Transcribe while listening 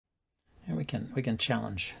can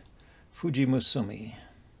challenge Fuji Musumi.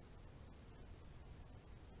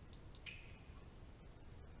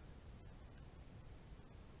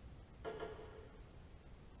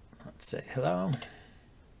 Let's say hello.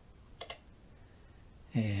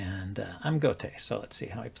 And I'm Gote, so let's see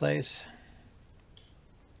how he plays.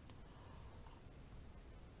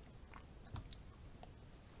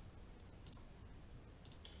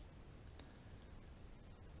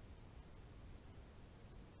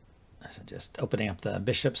 So just opening up the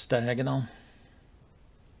bishop's diagonal.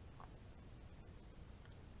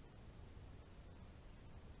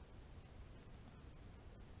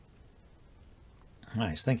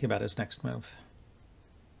 Nice, thinking about his next move.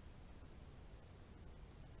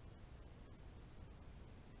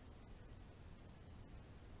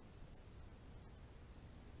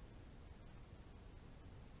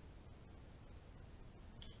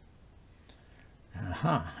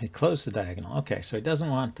 He closed the diagonal. Okay, so he doesn't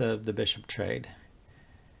want the bishop trade.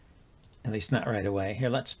 At least not right away. Here,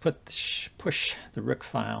 let's push the rook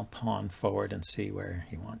file pawn forward and see where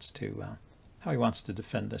he wants to, how he wants to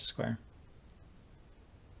defend this square.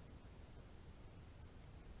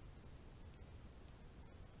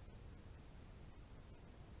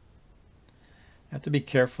 You have to be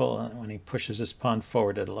careful when he pushes his pawn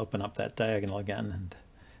forward. It'll open up that diagonal again,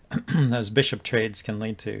 and those bishop trades can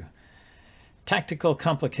lead to tactical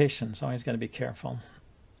complications. Always got to be careful.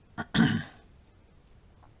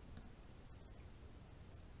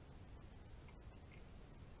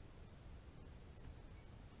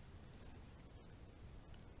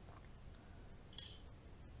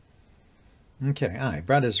 Okay, I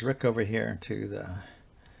brought his rook over here to the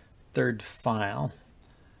third file.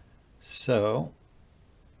 So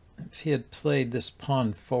if he had played this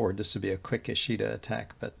pawn forward, this would be a quick Ishida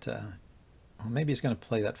attack, but well, maybe he's going to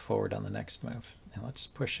play that forward on the next move. Now let's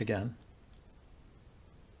push again.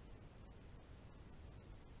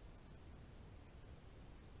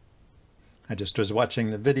 I just was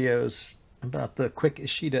watching the videos about the quick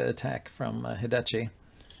Ishida attack from Hidechi.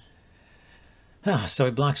 Oh, so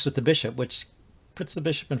he blocks with the bishop, which puts the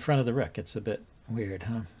bishop in front of the rook. It's a bit weird,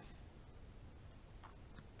 huh?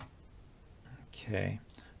 Okay,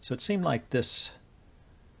 so it seemed like this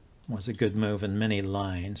was a good move in many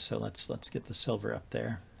lines, so let's get the silver up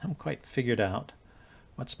there. I haven't quite figured out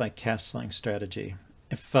what's my castling strategy.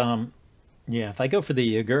 If I go for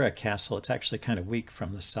the Yagura castle, it's actually kind of weak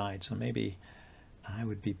from the side, so maybe I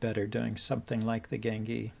would be better doing something like the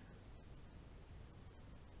Gengi.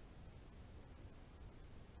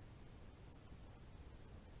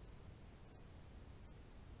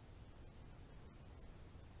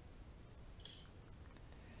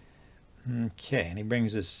 Okay, and he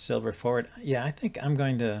brings his silver forward. Yeah, I think I'm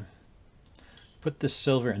going to put this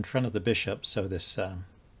silver in front of the bishop so this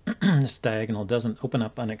this diagonal doesn't open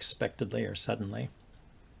up unexpectedly or suddenly.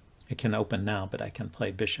 It can open now, but I can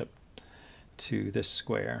play bishop to this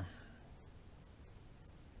square.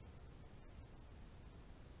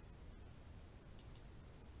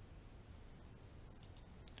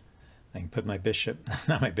 I can put my bishop,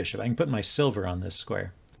 not my bishop, I can put my silver on this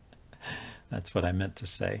square. That's what I meant to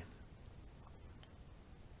say.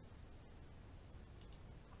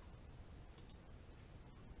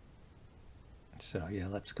 So yeah,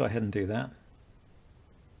 let's go ahead and do that.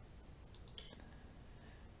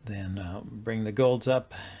 Then bring the golds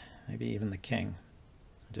up, maybe even the king.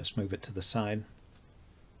 Just move it to the side.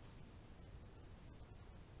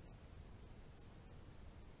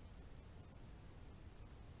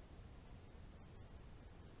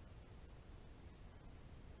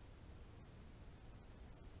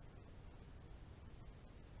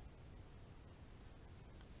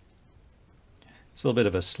 It's a little bit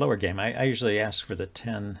of a slower game. I usually ask for the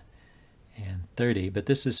 10 and 30, but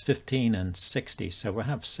this is 15 and 60, so we'll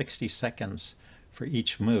have 60 seconds for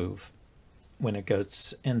each move when it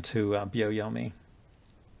goes into Byoyomi.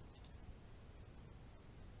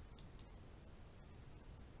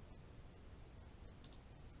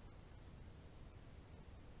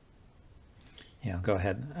 Yeah, go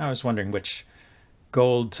ahead. I was wondering which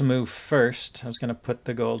gold to move first. I was going to put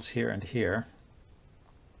the golds here and here.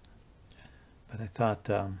 But I thought,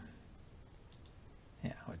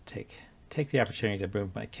 yeah, I would take the opportunity to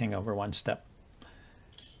move my king over one step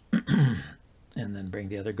and then bring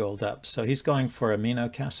the other gold up. So he's going for a Mino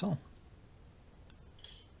castle.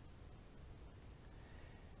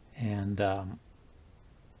 And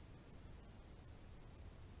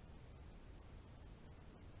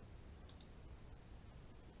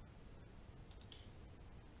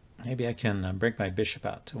maybe I can bring my bishop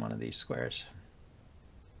out to one of these squares.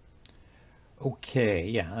 Okay,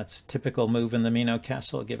 yeah, that's typical move in the Mino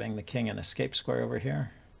castle, giving the king an escape square over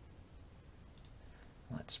here.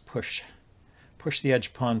 Let's push the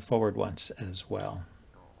edge pawn forward once as well.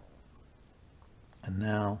 And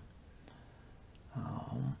now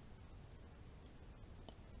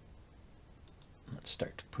let's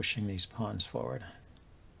start pushing these pawns forward.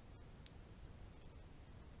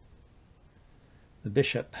 The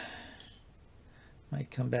bishop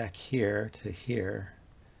might come back here to here.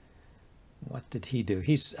 What did he do?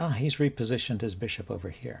 He's repositioned his bishop over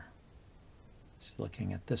here. He's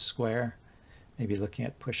looking at this square, maybe looking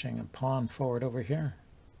at pushing a pawn forward over here.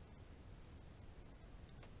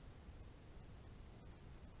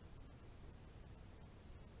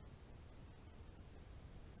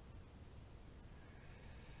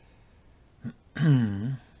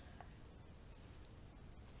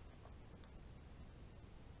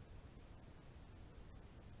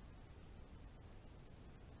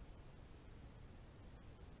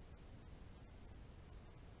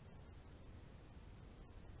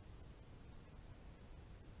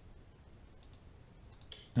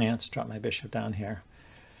 Yeah, let's drop my bishop down here.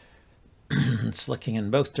 It's looking in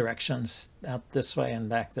both directions, out this way and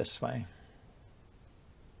back this way.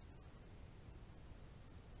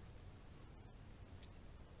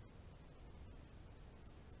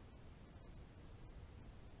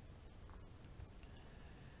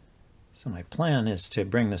 So my plan is to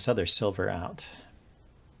bring this other silver out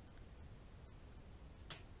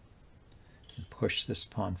and push this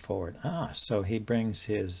pawn forward. So he brings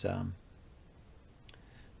his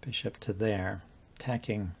bishop to there,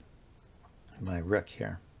 attacking my rook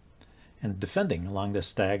here, and defending along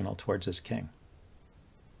this diagonal towards his king.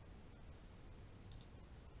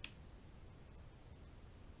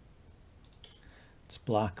 Let's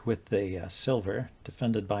block with the silver,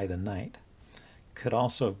 defended by the knight. Could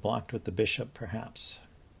also have blocked with the bishop, perhaps.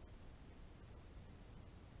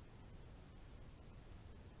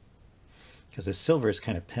 Because his silver is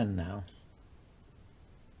kind of pinned now.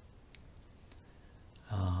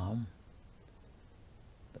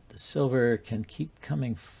 But the silver can keep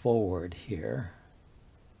coming forward here.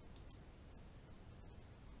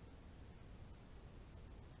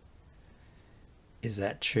 Is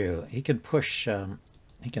that true? He can push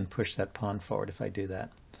that pawn forward if I do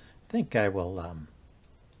that. I think I will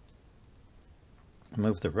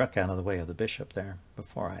move the rook out of the way of the bishop there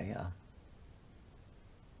before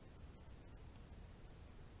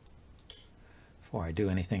I do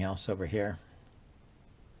anything else over here.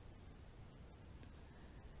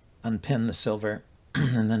 Unpin the silver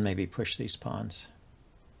and then maybe push these pawns.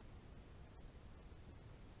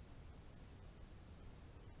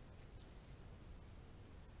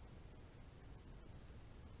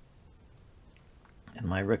 And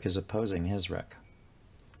my rook is opposing his rook.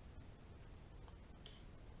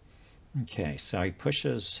 Okay, so he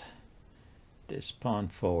pushes this pawn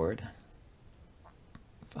forward.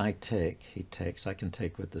 If I take, he takes. I can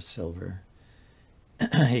take with the silver.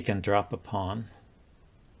 He can drop a pawn.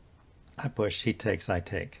 I push, he takes, I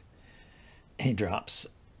take. He drops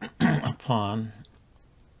a pawn.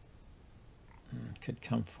 Could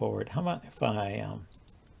come forward. How about if I...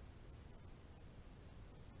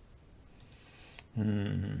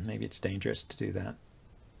 maybe it's dangerous to do that.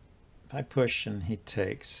 If I push and he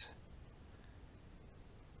takes,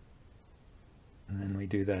 and then we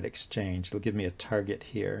do that exchange, it'll give me a target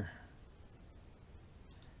here.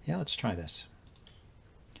 Yeah, let's try this.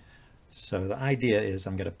 So the idea is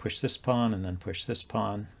I'm going to push this pawn and then push this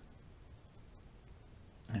pawn.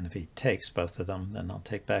 And if he takes both of them, then I'll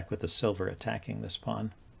take back with the silver attacking this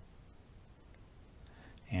pawn.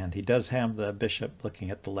 And he does have the bishop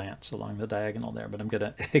looking at the lance along the diagonal there, but I'm going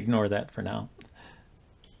to ignore that for now.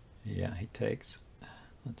 Yeah, he takes.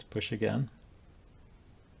 Let's push again.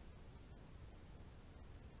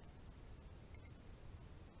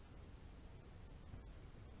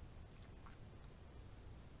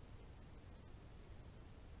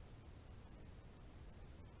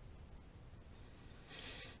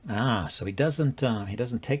 So he doesn't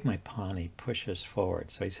take my pawn, he pushes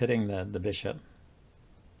forward. So he's hitting the bishop.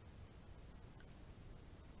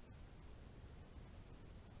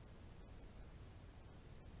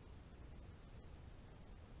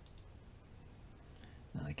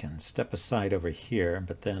 I can step aside over here,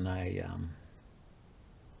 but then I'm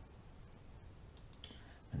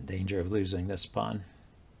in danger of losing this pawn.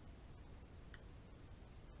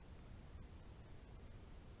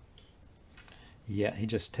 Yeah, he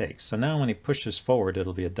just takes. So now when he pushes forward,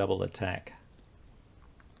 it'll be a double attack.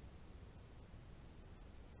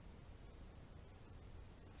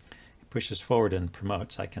 He pushes forward and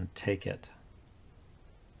promotes. I can take it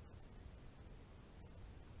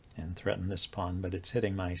and threaten this pawn, but it's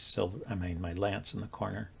hitting my my lance in the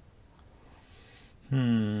corner.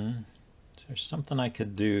 So there's something I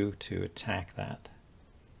could do to attack that.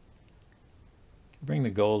 Bring the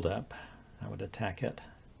gold up. I would attack it.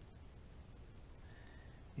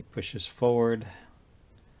 He pushes forward.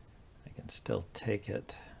 I can still take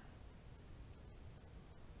it.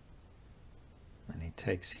 And he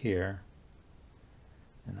takes here.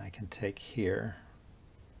 And I can take here.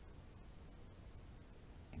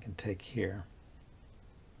 I can take here.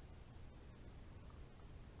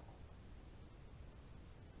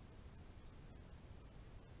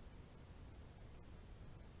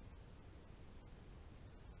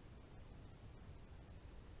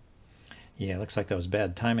 Yeah, looks like that was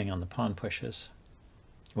bad timing on the pawn pushes.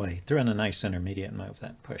 Well, he threw in a nice intermediate move,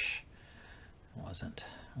 that push. I wasn't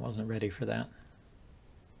ready for that.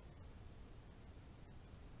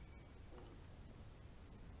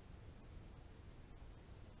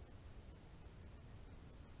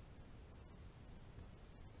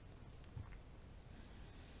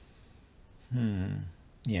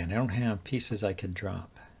 Yeah, and I don't have pieces I could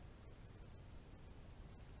drop.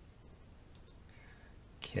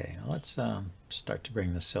 Okay, well, let's start to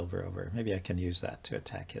bring the silver over. Maybe I can use that to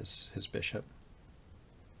attack his bishop.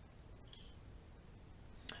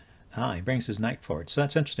 Ah, he brings his knight forward. So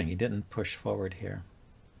that's interesting. He didn't push forward here.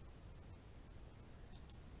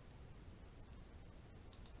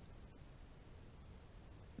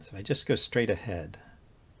 So I just go straight ahead.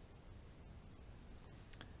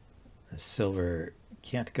 The silver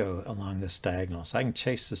can't go along this diagonal, so I can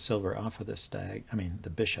chase the silver off of this the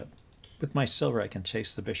bishop. With my silver, I can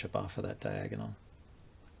chase the bishop off of that diagonal,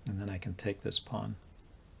 and then I can take this pawn.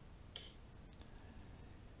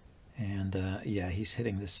 And yeah, he's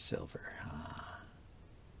hitting this silver.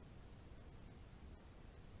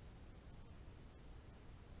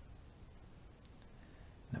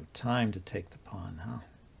 No time to take the pawn, huh?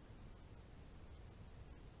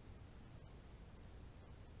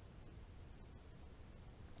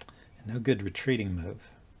 No good retreating move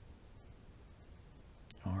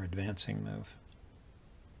or advancing move.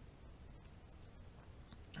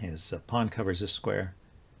 His pawn covers this square.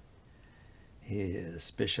 His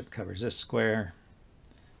bishop covers this square.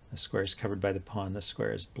 The square is covered by the pawn. The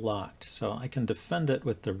square is blocked. So I can defend it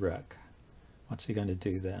with the rook. What's he going to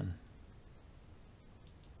do then?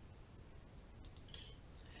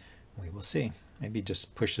 We will see. Maybe he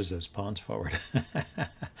just pushes those pawns forward.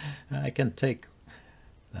 I can take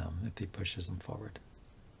them if he pushes them forward.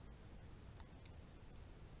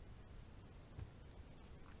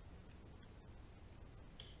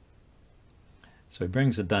 So he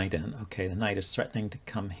brings the knight in. Okay, the knight is threatening to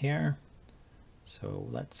come here. So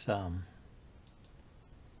let's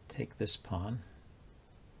take this pawn.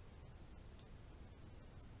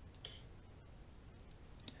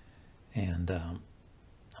 And I'll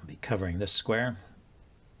be covering this square.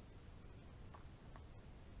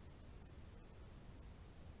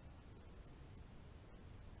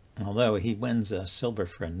 Although he wins silver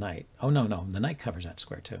for a knight. Oh, no, the knight covers that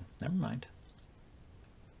square too. Never mind.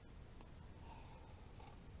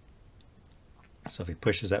 So if he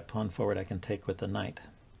pushes that pawn forward, I can take with the knight.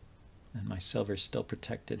 And my silver is still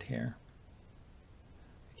protected here.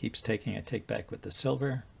 He keeps taking, I take back with the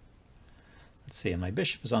silver. Let's see, and my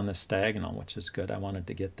bishop is on this diagonal, which is good. I wanted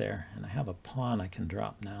to get there. And I have a pawn I can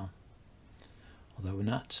drop now. Although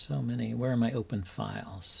not so many. Where are my open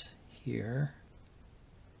files? Here.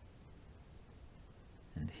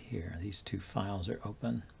 And here. These two files are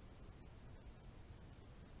open.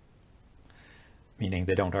 Meaning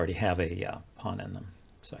they don't already have a pawn in them.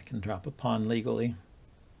 So I can drop a pawn legally.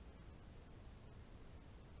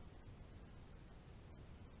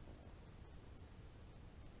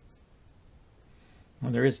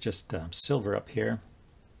 Well, there is just silver up here,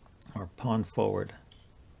 or pawn forward.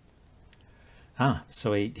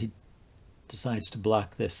 So he decides to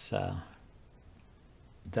block this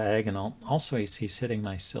diagonal. Also, he's hitting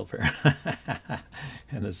my silver.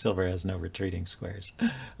 And the silver has no retreating squares.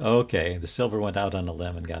 Okay, the silver went out on a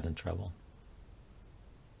limb and got in trouble.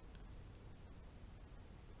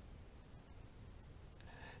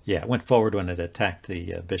 Yeah, it went forward when it attacked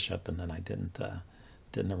the bishop, and then I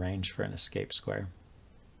didn't arrange for an escape square.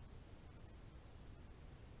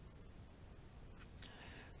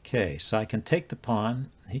 Okay, so I can take the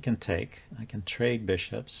pawn. He can take. I can trade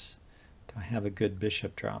bishops. Do I have a good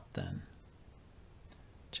bishop drop then?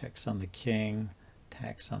 Checks on the king,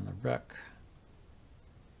 attacks on the rook.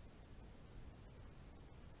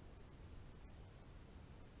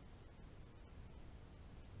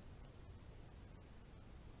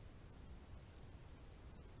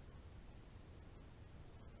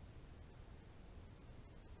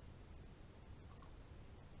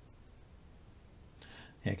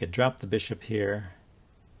 Yeah, I could drop the bishop here.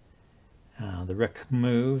 The rook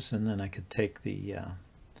moves, and then I could take the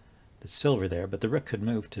silver there, but the rook could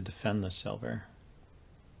move to defend the silver.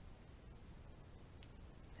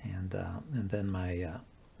 And then my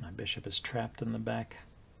bishop is trapped in the back.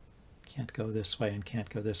 Can't go this way and can't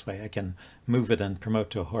go this way. I can move it and promote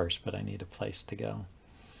to a horse, but I need a place to go.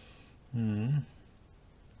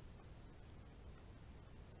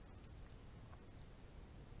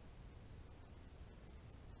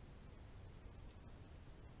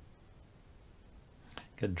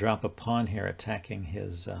 Could drop a pawn here attacking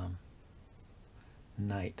his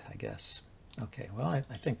knight, I guess. Okay, well, I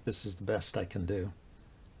think this is the best I can do.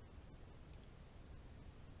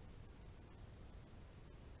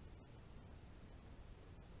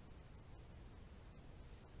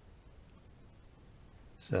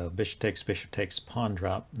 So bishop takes, pawn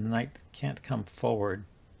drop. Knight can't come forward.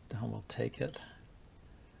 We'll take it.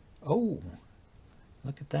 Oh,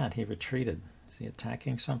 look at that. He retreated. Is he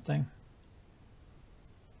attacking something?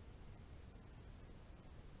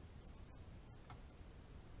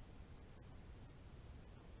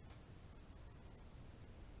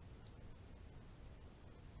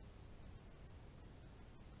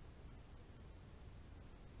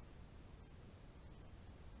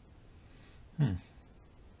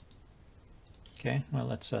 Okay, well,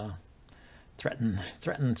 let's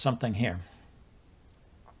threaten something here.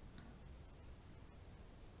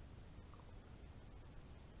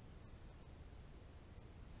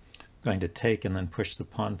 Going to take and then push the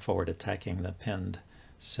pawn forward, attacking the pinned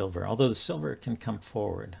silver, although the silver can come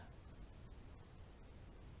forward.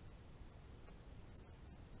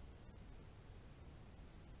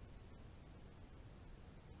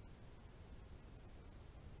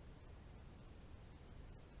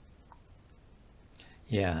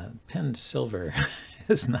 Yeah, pinned silver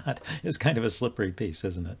is kind of a slippery piece,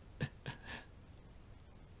 isn't it?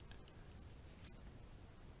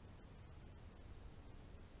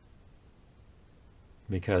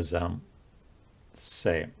 Because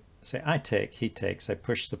say I take, he takes, I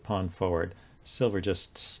push the pawn forward, silver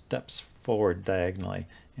just steps forward diagonally,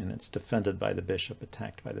 and it's defended by the bishop,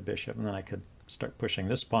 attacked by the bishop, and then I could start pushing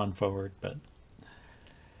this pawn forward, but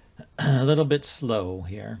a little bit slow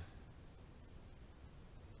here.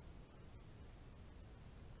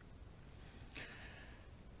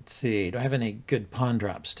 Let's see, do I have any good pawn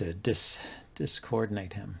drops to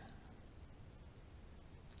discoordinate him?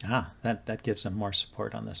 Ah, that gives him more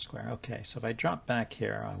support on this square. Okay, so if I drop back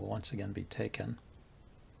here, I will once again be taken.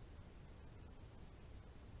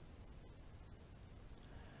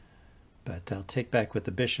 But I'll take back with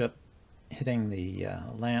the bishop, hitting the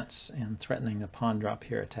lance and threatening the pawn drop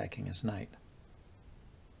here, attacking his knight.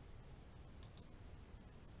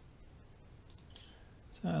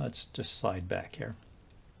 So let's just slide back here.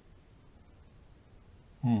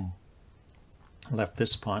 Left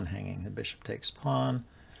this pawn hanging. The bishop takes pawn.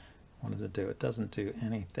 What does it do? It doesn't do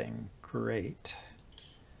anything great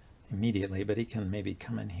immediately, but he can maybe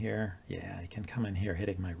come in here. Yeah, he can come in here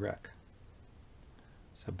hitting my rook.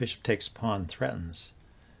 So bishop takes pawn threatens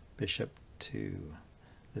bishop to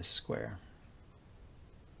this square.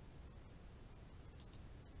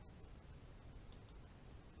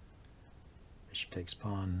 Bishop takes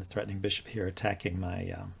pawn, the threatening bishop here attacking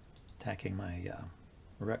my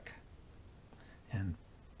rook and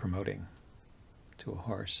promoting to a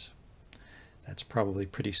horse. That's probably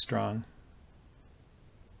pretty strong.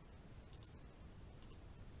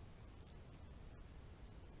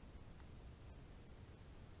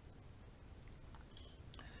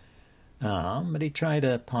 But he tried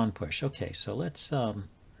a pawn push. Okay, so let's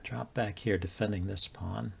drop back here defending this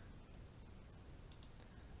pawn.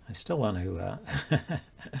 I still want to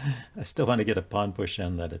I still want to get a pawn push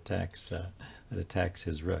in that attacks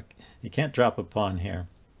his rook. He can't drop a pawn here.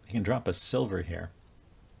 He can drop a silver here.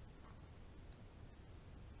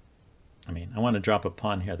 I mean, I want to drop a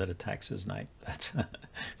pawn here that attacks his knight. That's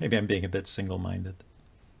maybe I'm being a bit single-minded.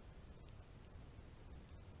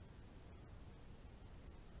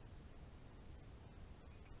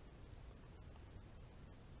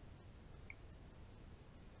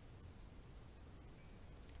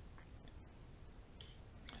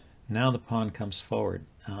 Now the pawn comes forward.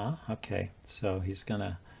 Okay, so he's going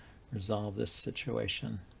to resolve this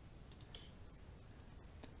situation.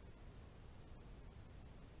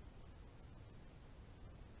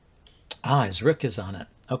 His rook is on it.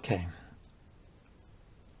 Okay.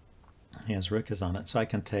 His rook is on it, so I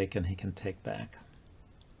can take and he can take back.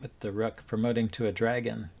 With the rook promoting to a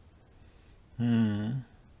dragon.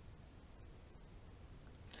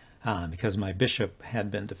 Because my bishop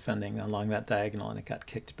had been defending along that diagonal and it got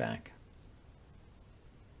kicked back.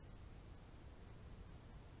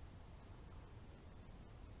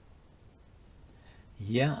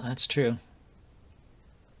 Yeah, that's true.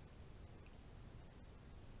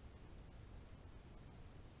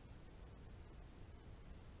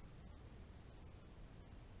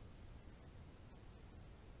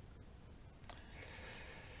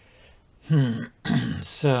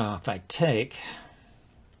 So if I take,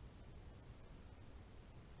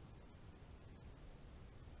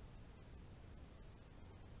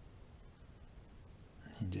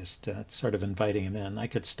 he just it's sort of inviting him in. I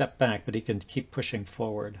could step back, but he can keep pushing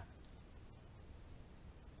forward.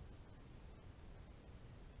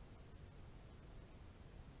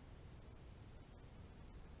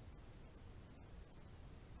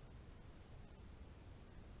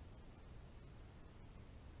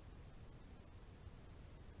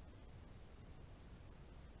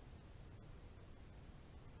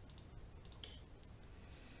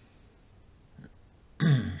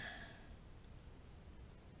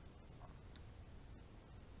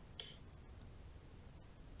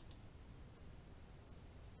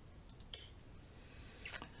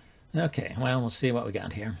 Okay, well, we'll see what we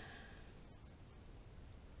got here.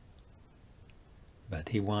 But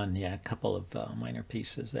he won, yeah, a couple of minor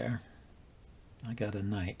pieces there. I got a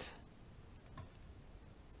knight.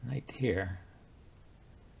 Knight here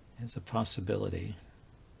is a possibility.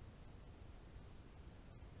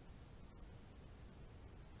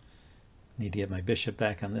 Need to get my bishop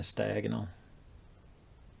back on this diagonal.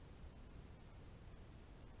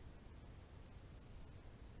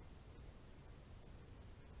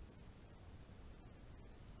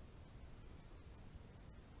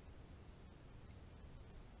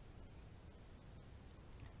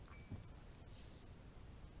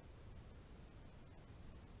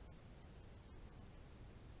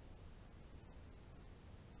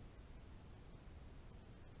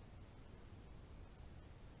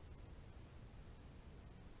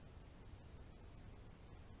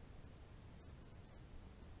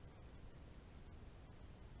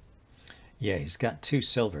 Yeah, he's got 2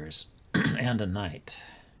 silvers and a knight.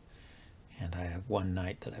 And I have 1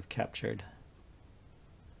 knight that I've captured.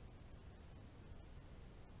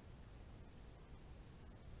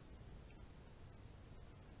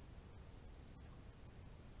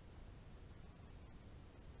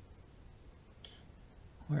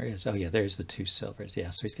 Where is, oh yeah, there's the 2 silvers. Yeah,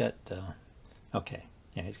 so he's got, okay.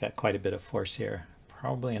 Yeah, he's got quite a bit of force here.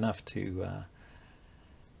 Probably enough to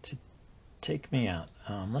take me out.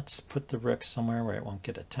 Let's put the rook somewhere where it won't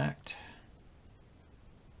get attacked.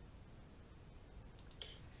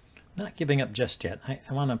 Not giving up just yet. I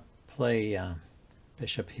want to play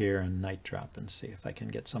bishop here and knight drop and see if I can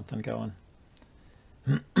get something going.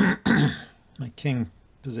 My king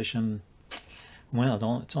position,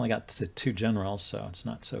 well, it's only got the 2 generals, so it's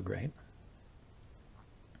not so great.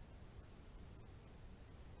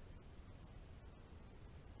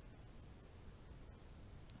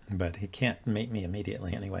 But he can't mate me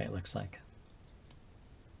immediately anyway, it looks like.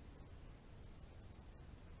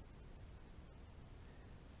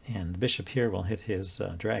 And the bishop here will hit his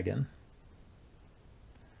dragon.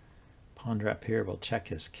 Pawn drop here will check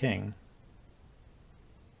his king.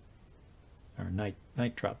 Or knight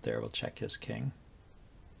drop there will check his king.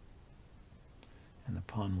 And the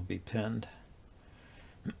pawn will be pinned.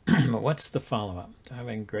 But what's the follow-up?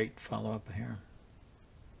 Having great follow-up here.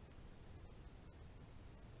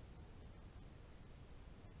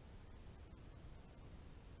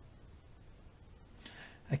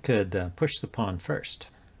 I could push the pawn first.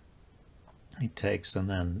 He takes, and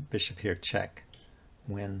then bishop here check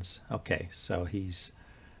wins. Okay, so he's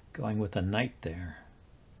going with a knight there.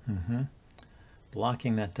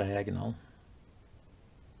 Blocking that diagonal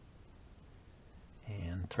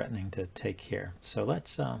and threatening to take here. So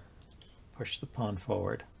let's push the pawn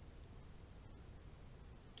forward.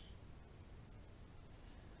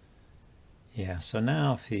 Yeah, so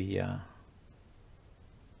now if he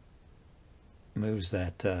moves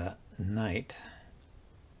that knight,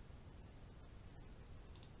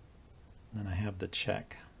 then I have the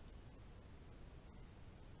check.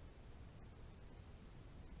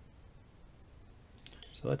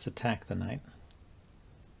 So let's attack the knight.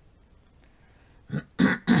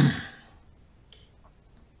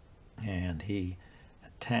 And he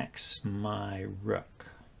attacks my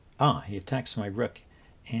rook. Ah, he attacks my rook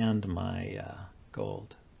and my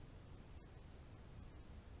gold.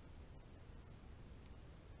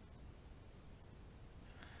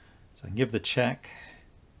 So I can give the check.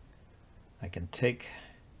 I can take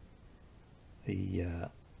the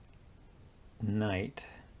knight.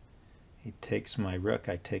 He takes my rook.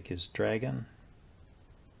 I take his dragon.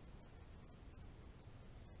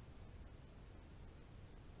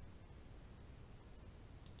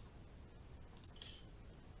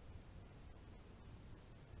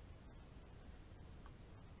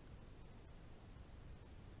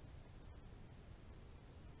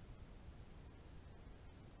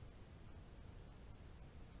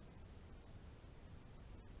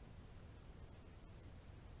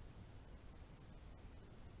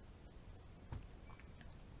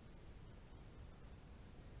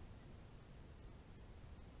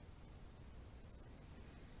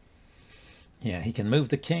 Yeah, he can move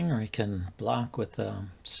the king or he can block with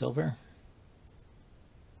silver.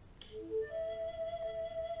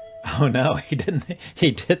 Oh no, he didn't.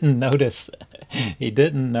 He didn't notice. He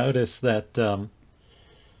didn't notice that.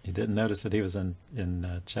 He didn't notice that he was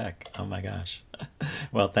in check. Oh my gosh.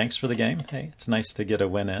 Well, thanks for the game. Hey, it's nice to get a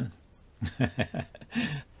win in.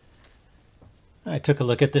 I took a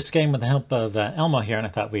look at this game with the help of Elmo here, and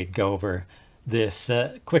I thought we'd go over this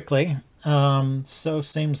quickly. So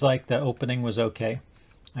seems like the opening was okay.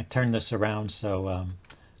 I turned this around, so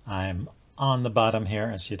I'm on the bottom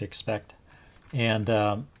here, as you'd expect.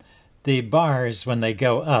 And the bars, when they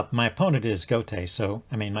go up, my opponent is Gote. So,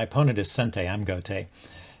 I mean, my opponent is Sente, I'm Gote.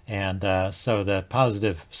 And so the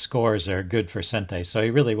positive scores are good for Sente. So he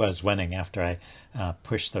really was winning after I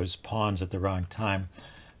pushed those pawns at the wrong time.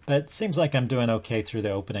 But it seems like I'm doing okay through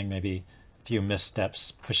the opening, maybe a few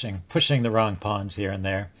missteps, pushing the wrong pawns here and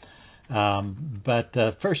there. But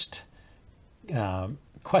the first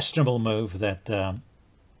questionable move that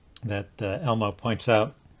Elmo points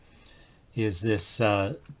out is this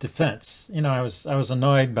defense. You know, I was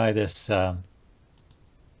annoyed by this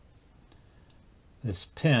this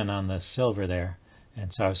pin on the silver there,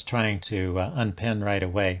 and so I was trying to unpin right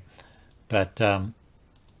away. But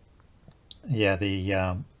yeah,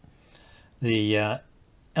 the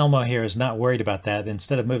Elmo here is not worried about that.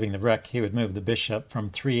 Instead of moving the rook, he would move the bishop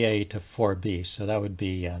from 3a to 4b. So that would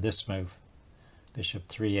be this move, bishop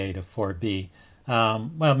 3a to 4b.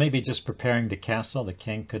 Well, maybe just preparing to castle. The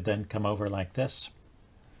king could then come over like this.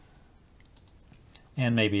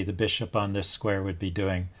 And maybe the bishop on this square would be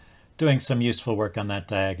doing some useful work on that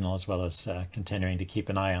diagonal, as well as continuing to keep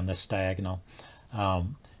an eye on this diagonal.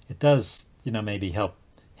 It does, you know, maybe help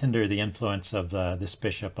hinder the influence of this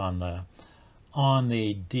bishop on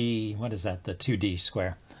the D, what is that, the 2D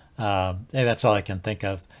square. Hey, that's all I can think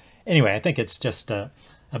of. Anyway, I think it's just a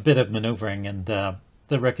bit of maneuvering, and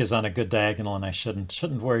the rook is on a good diagonal, and I shouldn't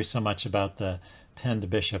worry so much about the pinned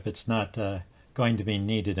bishop. It's not going to be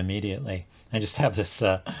needed immediately. I just have this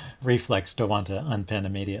reflex to want to unpin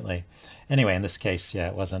immediately. Anyway, in this case, yeah,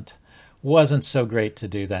 it wasn't so great to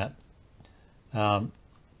do that. But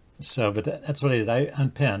that's what I did. I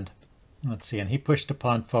unpinned. Let's see, and he pushed a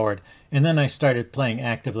pawn forward, and then I started playing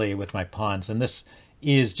actively with my pawns, and this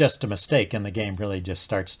is just a mistake, and the game really just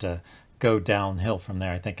starts to go downhill from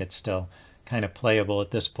there. I think it's still kind of playable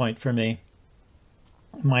at this point for me.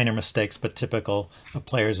 Minor mistakes, but typical of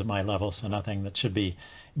players at my level, so nothing that should be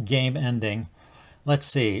game ending. Let's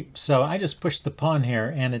see, so I just pushed the pawn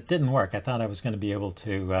here, and it didn't work. I thought I was going to be able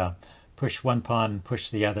to push one pawn and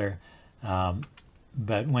push the other,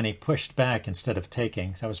 but when he pushed back instead of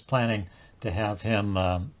taking, so I was planning to have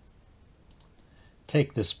him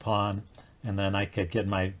take this pawn, and then I could get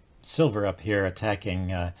my silver up here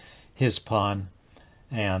attacking his pawn,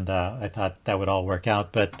 and I thought that would all work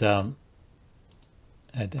out, but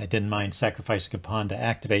I didn't mind sacrificing a pawn to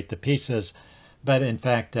activate the pieces, but in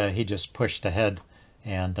fact he just pushed ahead,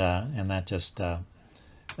 and that just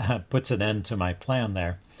puts an end to my plan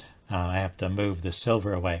there. I have to move the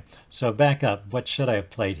silver away. So back up, what should I have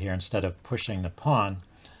played here instead of pushing the pawn?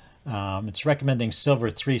 It's recommending silver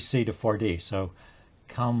 3c to 4d, so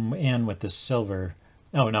come in with the silver,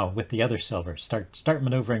 oh no, with the other silver. Start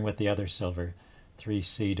maneuvering with the other silver,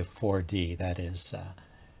 3c to 4d, that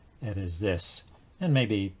is this. And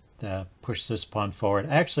maybe push this pawn forward.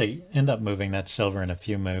 I actually end up moving that silver in a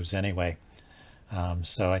few moves anyway.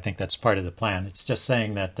 So I think that's part of the plan. It's just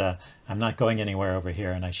saying that I'm not going anywhere over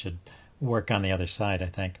here, and I should work on the other side, I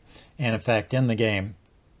think. And in fact, in the game,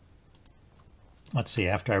 let's see,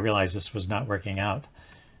 after I realized this was not working out,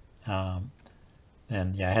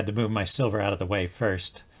 and yeah, I had to move my silver out of the way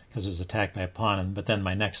first because it was attacked by a pawn, but then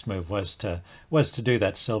my next move was to do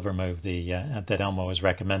that silver move that Elmo was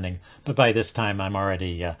recommending. But by this time, I'm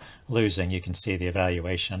already losing. You can see the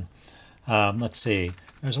evaluation. Let's see.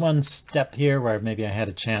 There's one step here where maybe I had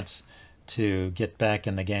a chance to get back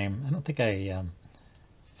in the game. I don't think I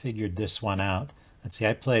figured this one out. Let's see,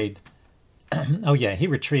 I played... oh yeah, he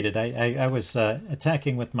retreated. I was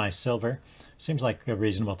attacking with my silver. Seems like a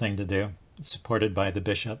reasonable thing to do, supported by the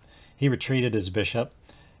bishop. He retreated his bishop,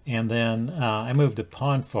 and then I moved a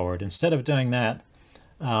pawn forward. Instead of doing that,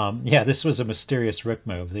 yeah, this was a mysterious rook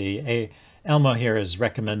move. Elmo here is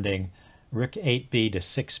recommending rook 8b to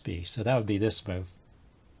 6b, so that would be this move.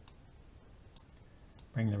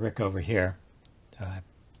 Bring the rook over here.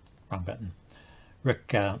 Wrong button. Rook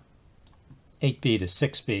 8b to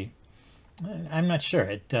 6b. I'm not sure.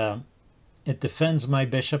 It defends my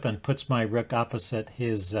bishop and puts my rook opposite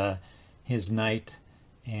his knight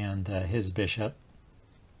and his bishop.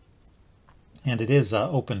 And it is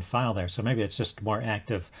open file there, so maybe it's just more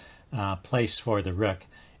active place for the rook.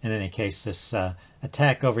 In any case, this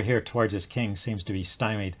attack over here towards his king seems to be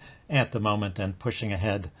stymied at the moment, and pushing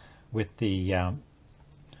ahead with the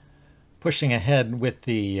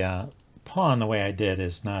pawn the way I did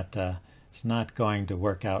is not going to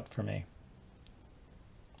work out for me.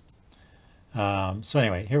 So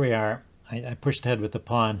anyway, here we are. I pushed ahead with the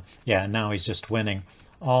pawn. Yeah, now he's just winning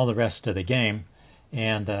all the rest of the game,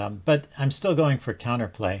 and but I'm still going for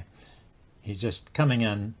counterplay. He's just coming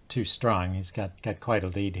in too strong. He's got quite a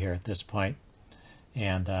lead here at this point,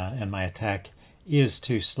 and my attack is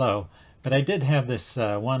too slow. But I did have this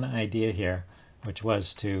one idea here, which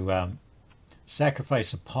was to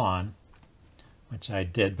sacrifice a pawn, which I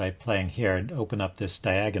did by playing here and open up this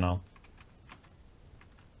diagonal.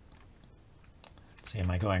 Let's see, am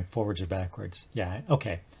I going forwards or backwards? Yeah,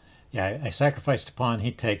 okay. Yeah, I sacrificed a pawn,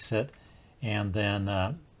 he takes it, and then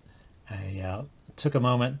I took a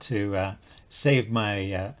moment to save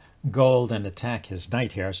my gold and attack his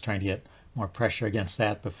knight here. I was trying to get more pressure against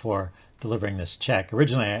that before delivering this check.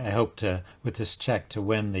 Originally, I hoped to, with this check, to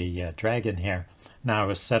win the dragon here. Now I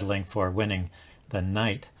was settling for winning the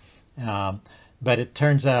knight. But it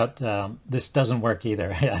turns out this doesn't work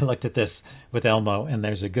either. I looked at this with Elmo, and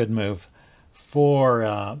there's a good move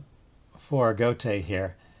for Gote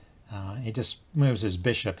here. He just moves his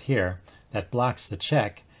bishop here. That blocks the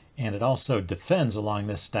check, and it also defends along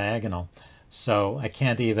this diagonal. So I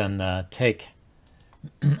can't even take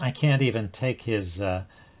his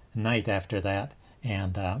knight after that,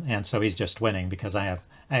 and so he's just winning because I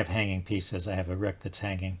have hanging pieces. I have a rook that's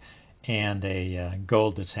hanging, and a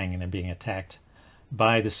gold that's hanging and being attacked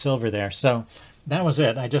by the silver there. So that was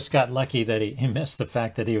it. I just got lucky that he missed the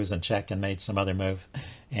fact that he was in check and made some other move,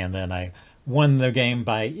 and then I won the game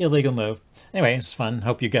by illegal move. Anyway, it's fun.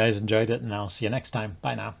 Hope you guys enjoyed it, and I'll see you next time.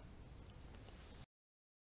 Bye now.